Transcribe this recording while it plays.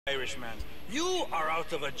Irishman, you are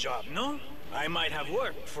out of a job, no? I might have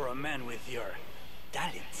worked for a man with your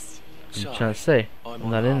talents. What are you trying to say? I'm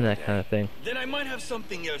not in that kind of thing. Then I might have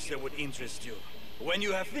something else that would interest you. When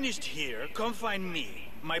you have finished here, come find me.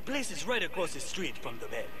 My place is right across the street from the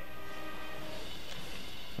bed.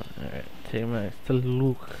 Alright, take him back to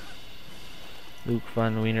Luke. Luke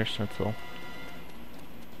von Wiener Schnitzel.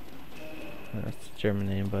 That's a German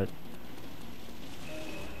name, but...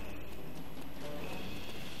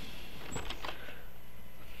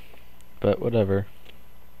 whatever.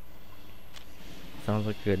 Sounds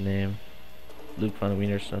like a good name. Luke von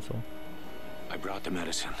Wiener Schnitzel. I brought the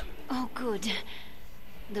medicine. Oh, good.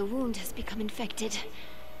 The wound has become infected.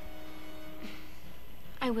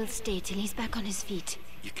 I will stay till he's back on his feet.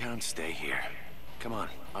 You can't stay here. Come on,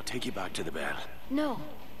 I'll take you back to the bed. No,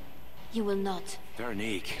 you will not.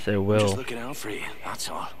 Veronique, Say will. I'm just looking out for you, that's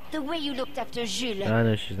all. The way you looked after Jules. I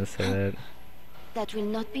know she's gonna say that. That will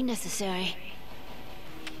not be necessary.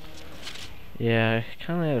 Yeah, I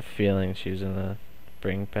kinda had a feeling she was gonna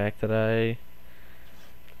bring back that I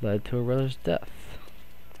led to her brother's death.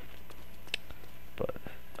 But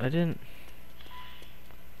I didn't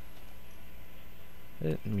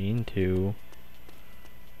mean to.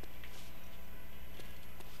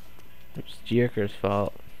 It's Jerker's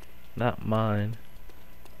fault, not mine.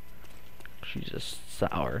 She's just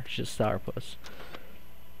sour. She's a sourpuss.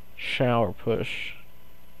 Shower push.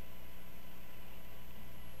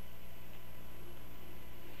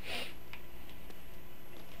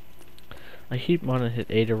 I keep wanting to hit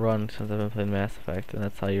A to run since I've been playing Mass Effect, and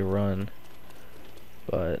that's how you run.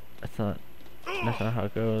 But that's not how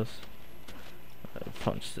it goes. I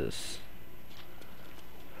punch this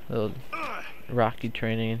little Rocky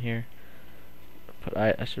training in here.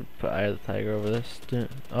 I should put Eye of the Tiger over this.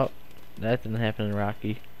 Oh, that didn't happen in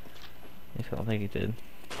Rocky. At least I don't think it did.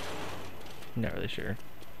 Not really sure.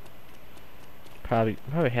 Probably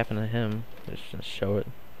happened to him. Just gonna show it.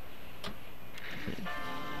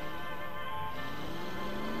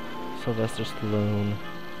 Sylvester Stallone.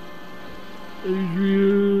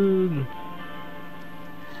 Adrian!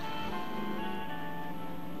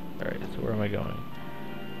 Alright, so where am I going?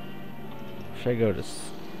 Should I go to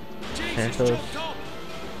Santos?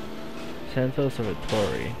 Santos or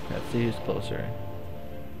Vittori? Let's see who's closer.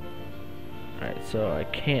 Alright, so I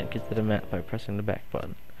can't get to the map by pressing the back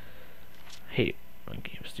button. I hate when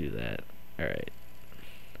games do that. Alright.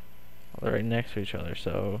 Well, they're right next to each other,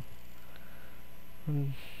 so...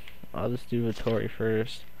 I'll just do Vittori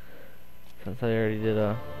first, since I already did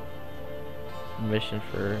a mission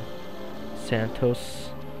for Santos,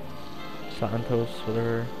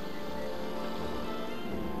 whatever.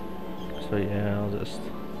 So yeah, I'll just...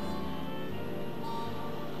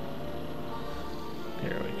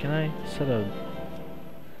 Here, wait, can I set a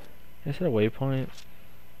waypoint?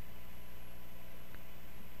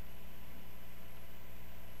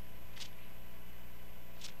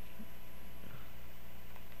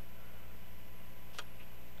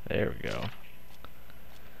 There we go.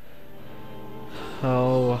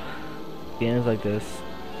 Oh, games like this,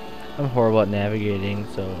 I'm horrible at navigating,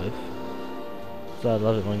 so I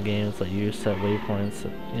love it when games let you set waypoints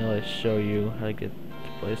that, you know, like show you how to get to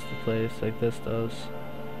place like this does.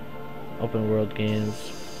 Open world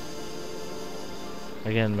games.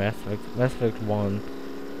 Again, Mass Effect 1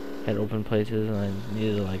 had open places and I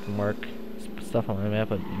needed to like mark stuff on my map,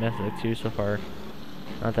 but Mass Effect 2 so far,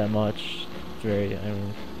 not that much. It's very, I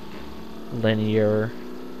mean, linear.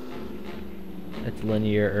 It's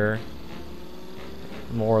linear.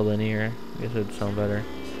 More linear. I guess it would sound better.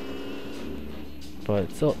 But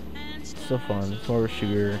it's still fun. It's more of a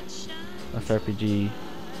shooter. Less RPG.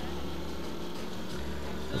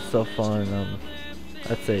 It's still fun.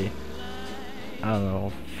 I'd say, I don't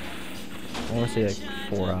know, I want to say like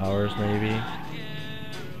 4 hours maybe.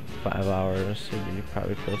 5 hours would be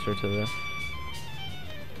probably closer to the...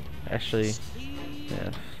 Actually,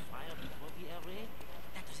 yeah.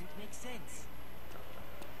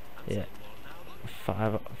 Yeah,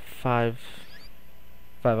 5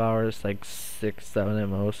 hours, like 6, 7 at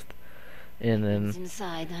most, and then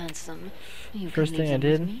inside, handsome. First thing I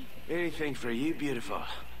did. Anything for you, beautiful.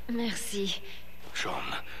 Merci.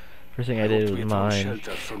 Sean. First thing I did was mine.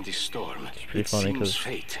 From this storm. It's pretty funny because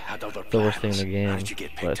the worst thing in the game, but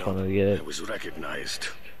I just wanted to get it. I was recognized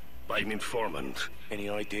by an informant. Any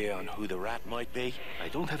idea on who the rat might be? I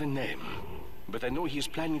don't have a name, but I know he is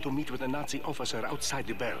planning to meet with a Nazi officer outside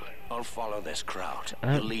the bell. I'll follow this crowd.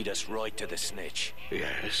 He'll lead us right to the snitch.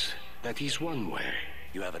 Yes, that is one way.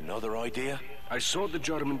 You have another idea? I saw the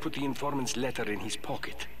German put the informant's letter in his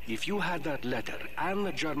pocket. If you had that letter and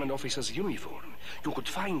the German officer's uniform, you could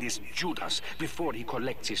find this Judas before he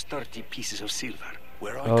collects his 30 pieces of silver.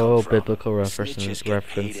 Where I Oh, come from, biblical snitches get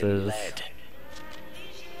paid in references. lead.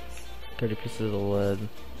 30 pieces of lead.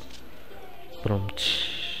 Boom.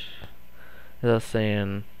 As I was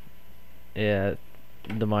saying, yeah,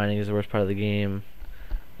 the mining is the worst part of the game,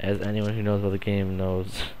 as anyone who knows about the game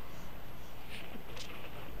knows.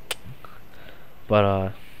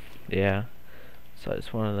 But yeah. So I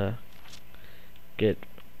just wanted to get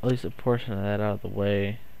at least a portion of that out of the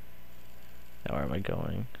way. Now where am I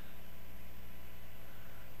going?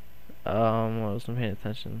 I wasn't paying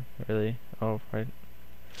attention, really. Oh, right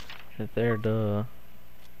there, duh.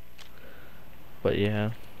 But yeah.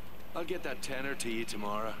 I'll get that tenner to you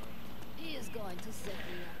tomorrow. He is going to set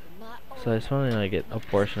me up in my So I just want to get a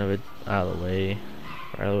portion of it out of the way,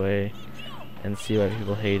 right away, and see why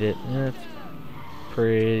people hate it. And it's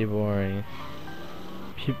pretty boring.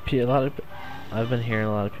 I've been hearing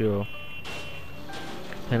a lot of people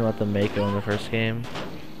complain about the Mako in the first game.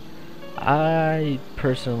 I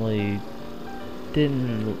personally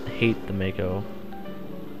didn't hate the Mako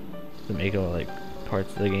like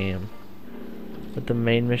parts of the game, but the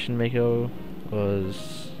main mission Mako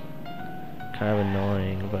was kind of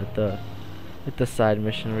annoying. But the side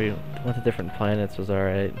mission where you went to different planets was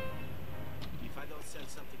alright. If I don't sell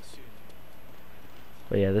something soon.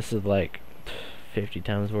 But yeah, this is like 50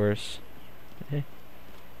 times worse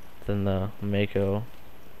than the Mako.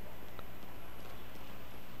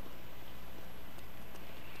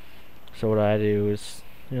 So what I do is,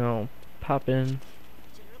 pop in.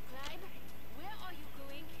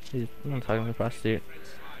 I'm talking to a prostitute.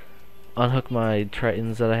 Unhook my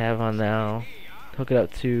Tritons that I have on now. Hook it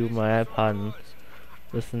up to my iPod and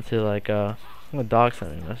listen to like a dog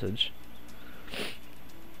sent me a message.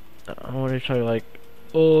 I want to try like,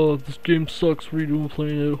 oh, this game sucks. What are you doing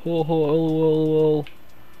playing it? Ho ho, lol.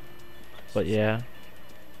 But yeah,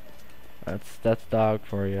 that's dog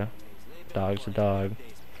for you. Dog's a dog.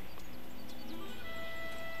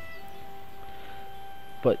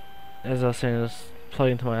 But as I was saying, just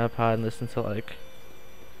plug into my iPod and listen to like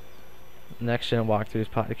Next Gen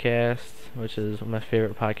Walkthroughs podcast, which is my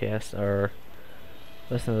favorite podcast, or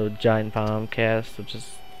listen to the Giant Bomb cast, which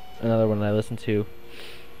is another one I listen to.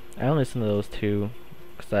 I only listen to those two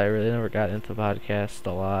because I really never got into podcasts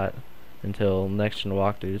a lot until Next Gen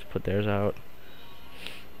Walkthroughs put theirs out,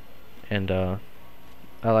 and I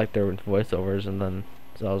like their voiceovers, and then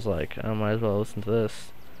so I was like, I might as well listen to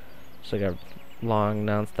this. So I got long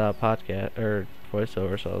non-stop podcast or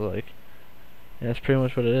voiceover, so I was like, yeah, that's pretty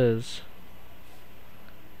much what it is,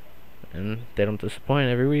 and they don't disappoint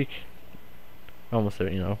every week. Almost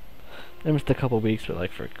every, they missed a couple weeks, but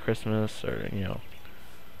like for Christmas or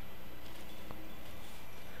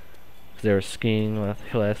because they were skiing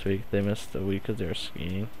last week, they missed a week because they were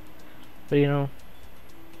skiing. But it's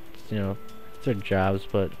their jobs,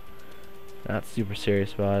 but not super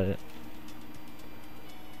serious about it.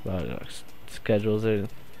 But schedules, they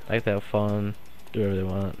like to have fun, do whatever they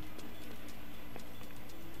want.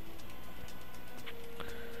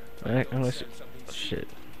 I'm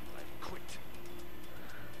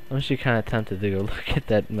actually kind of tempted to go look at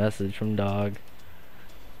that message from Dog.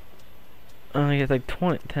 I only get like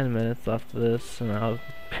 10 minutes left of this, and I'll be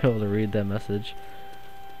able to read that message.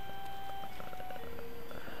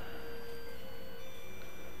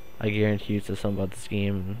 I guarantee you it's something about this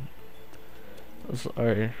game.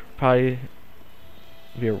 Or probably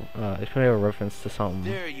be it's probably a reference to something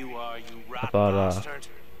There you are, you rat about bastard.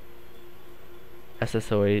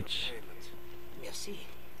 SSOH. Merci.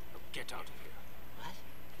 Get out of here.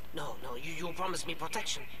 What? No, you promised me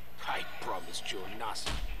protection. I promised you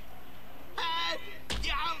nothing.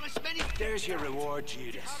 There's your reward,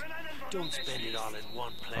 Judas. Don't spend it all in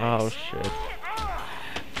one place. Oh shit.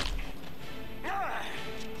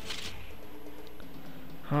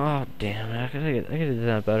 Oh damn! I could have done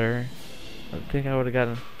that better. I think I would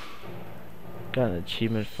have gotten an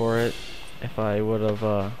achievement for it if I would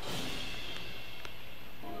have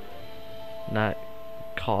not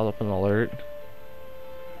called up an alert.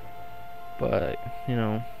 But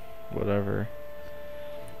whatever.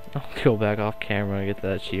 I'll go back off camera and get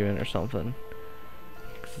that achievement or something.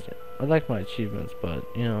 'Cause I like my achievements, but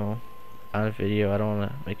on a video, I don't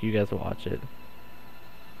want to make you guys watch it.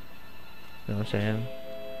 You know what I'm saying?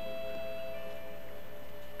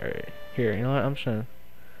 Alright, here, you know what? I'm just gonna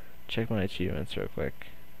check my achievements real quick.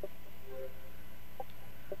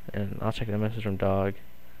 And I'll check the message from Dog.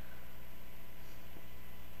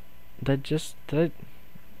 Did I just get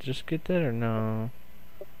that or no?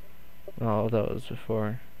 Oh, that was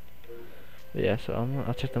before. But yeah, so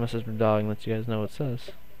I'll check the message from dog and let you guys know what it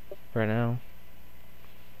says right now.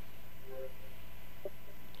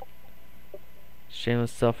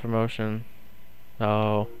 Shameless self-promotion.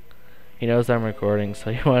 Oh, he knows I'm recording,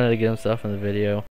 so he wanted to get himself in the video.